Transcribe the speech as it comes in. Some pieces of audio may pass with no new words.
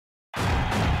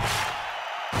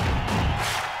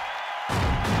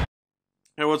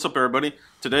Hey, what's up everybody?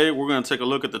 Today we're going to take a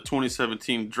look at the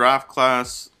 2017 draft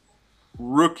class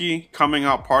rookie coming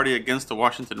out party against the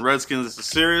Washington Redskins. This is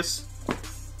serious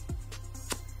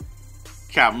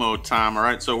cap mode time. All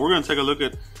right, so we're going to take a look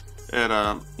at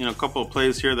a couple of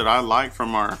plays here that I like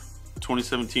from our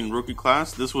 2017 rookie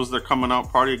class. This was their coming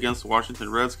out party against the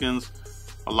Washington Redskins.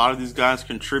 A lot of these guys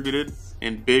contributed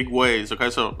in big ways.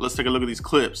 Okay, so let's take a look at these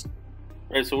clips.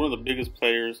 All right, so one of the biggest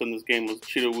players in this game was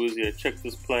Chido Awuzie. Check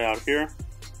this play out here.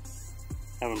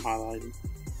 Have him highlighted.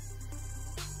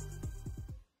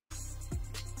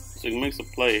 So he makes a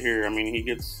play here. I mean, he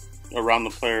gets around the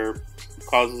player,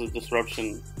 causes a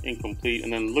disruption, incomplete,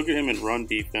 and then look at him in run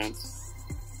defense.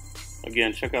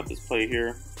 Again, check out this play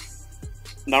here.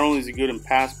 Not only is he good in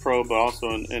pass pro, but also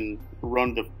in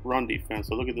run defense.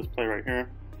 So look at this play right here.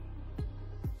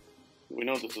 We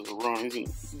know this is a run. He's gonna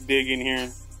dig in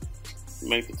here,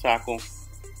 make the tackle.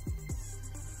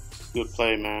 Good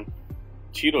play, man.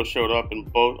 Chido showed up in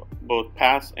both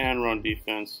pass and run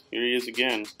defense. Here he is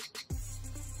again,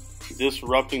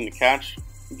 disrupting the catch,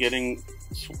 getting,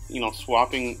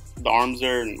 swapping the arms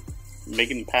there and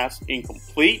making the pass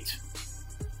incomplete.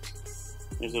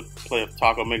 There's a play of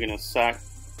Taco making a sack.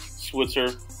 Switzer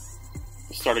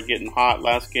started getting hot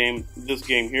last game. This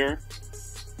game here,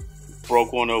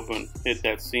 broke one open, hit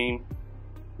that seam,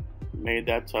 made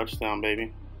that touchdown,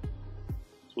 baby.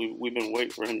 So we've been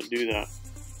waiting for him to do that.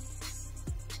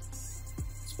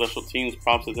 Special teams,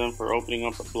 props to them for opening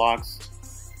up the blocks.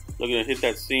 Looking to hit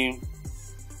that seam,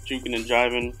 juking and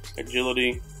jiving,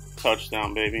 agility,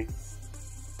 touchdown, baby.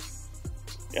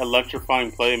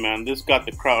 Electrifying play, man. This got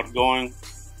the crowd going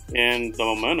and the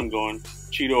momentum going.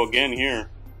 Chido again here,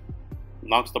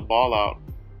 knocks the ball out.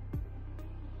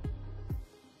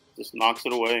 Just knocks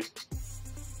it away.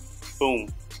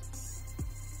 Boom.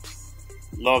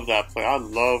 Love that play. I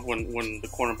love when the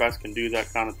cornerbacks can do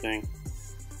that kind of thing.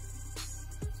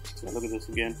 So look at this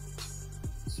again.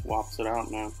 Swaps it out,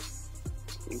 man.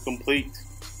 Incomplete.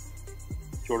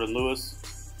 Jordan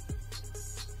Lewis.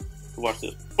 Watch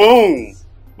this. Boom!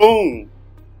 Boom!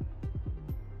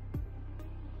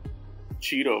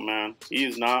 Chido, man. He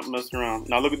is not messing around.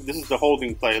 Now look at this, is the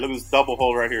holding play. Look at this double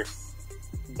hold right here.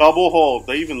 Double hold.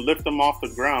 They even lift him off the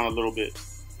ground a little bit.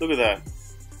 Look at that.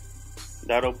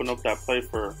 That opened up that play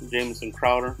for Jamison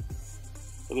Crowder.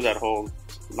 Look at that hold.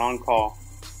 Non-call.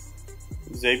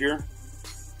 Xavier.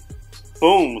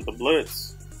 Boom with the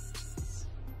blitz.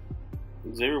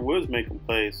 Xavier Woods making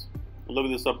plays. Look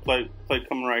at this up play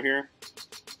coming right here.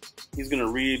 He's going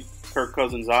to read Kirk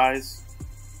Cousins' eyes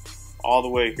all the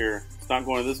way here. It's not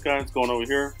going to this guy. It's going over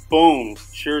here. Boom.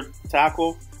 Sure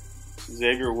tackle.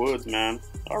 Xavier Woods, man.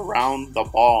 Around the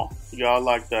ball. You gotta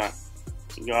like that.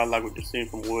 You gotta like what you're seeing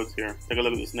from Woods here. Take a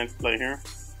look at this next play here.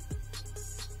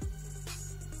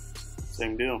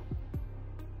 Same deal.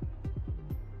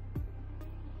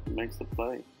 Makes the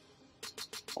play.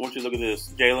 I want you to look at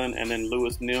this. Jalen and then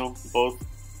Lewis Neal both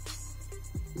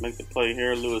make the play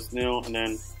here. Lewis Neal and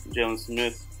then Jalen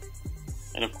Smith.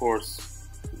 And of course,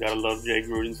 you gotta love Jay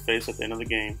Gruden's face at the end of the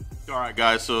game. All right,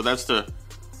 guys. So that's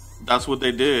what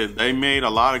they did. They made a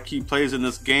lot of key plays in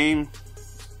this game.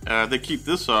 They keep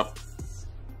this up,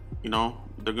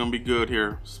 they're gonna be good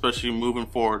here, especially moving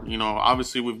forward.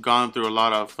 Obviously we've gone through a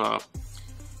lot of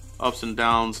ups and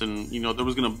downs, and there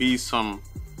was gonna be some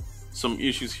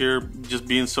issues here, just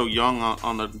being so young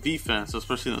on the defense,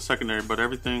 especially in the secondary. But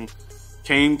everything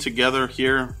came together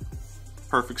here.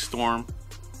 Perfect storm.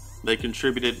 They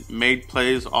contributed, made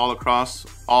plays all across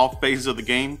all phases of the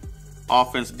game.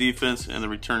 Offense, defense, and the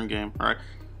return game. All right,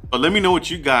 but let me know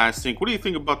what you guys think. What do you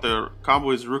think about the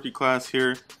Cowboys rookie class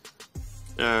here?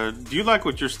 Do you like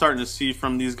what you're starting to see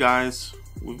from these guys?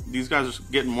 These guys are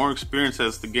getting more experience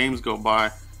as the games go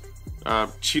by.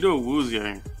 Chido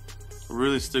Awuzie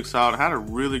really sticks out. Had a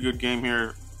really good game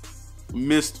here.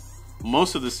 Missed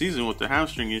most of the season with the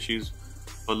hamstring issues,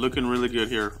 but looking really good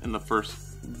here in the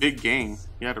first big game.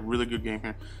 He had a really good game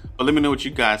here. But let me know what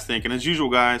you guys think. And as usual,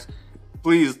 guys,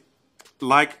 please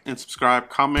like and subscribe,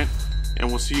 comment, and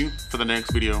we'll see you for the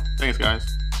next video. Thanks, guys.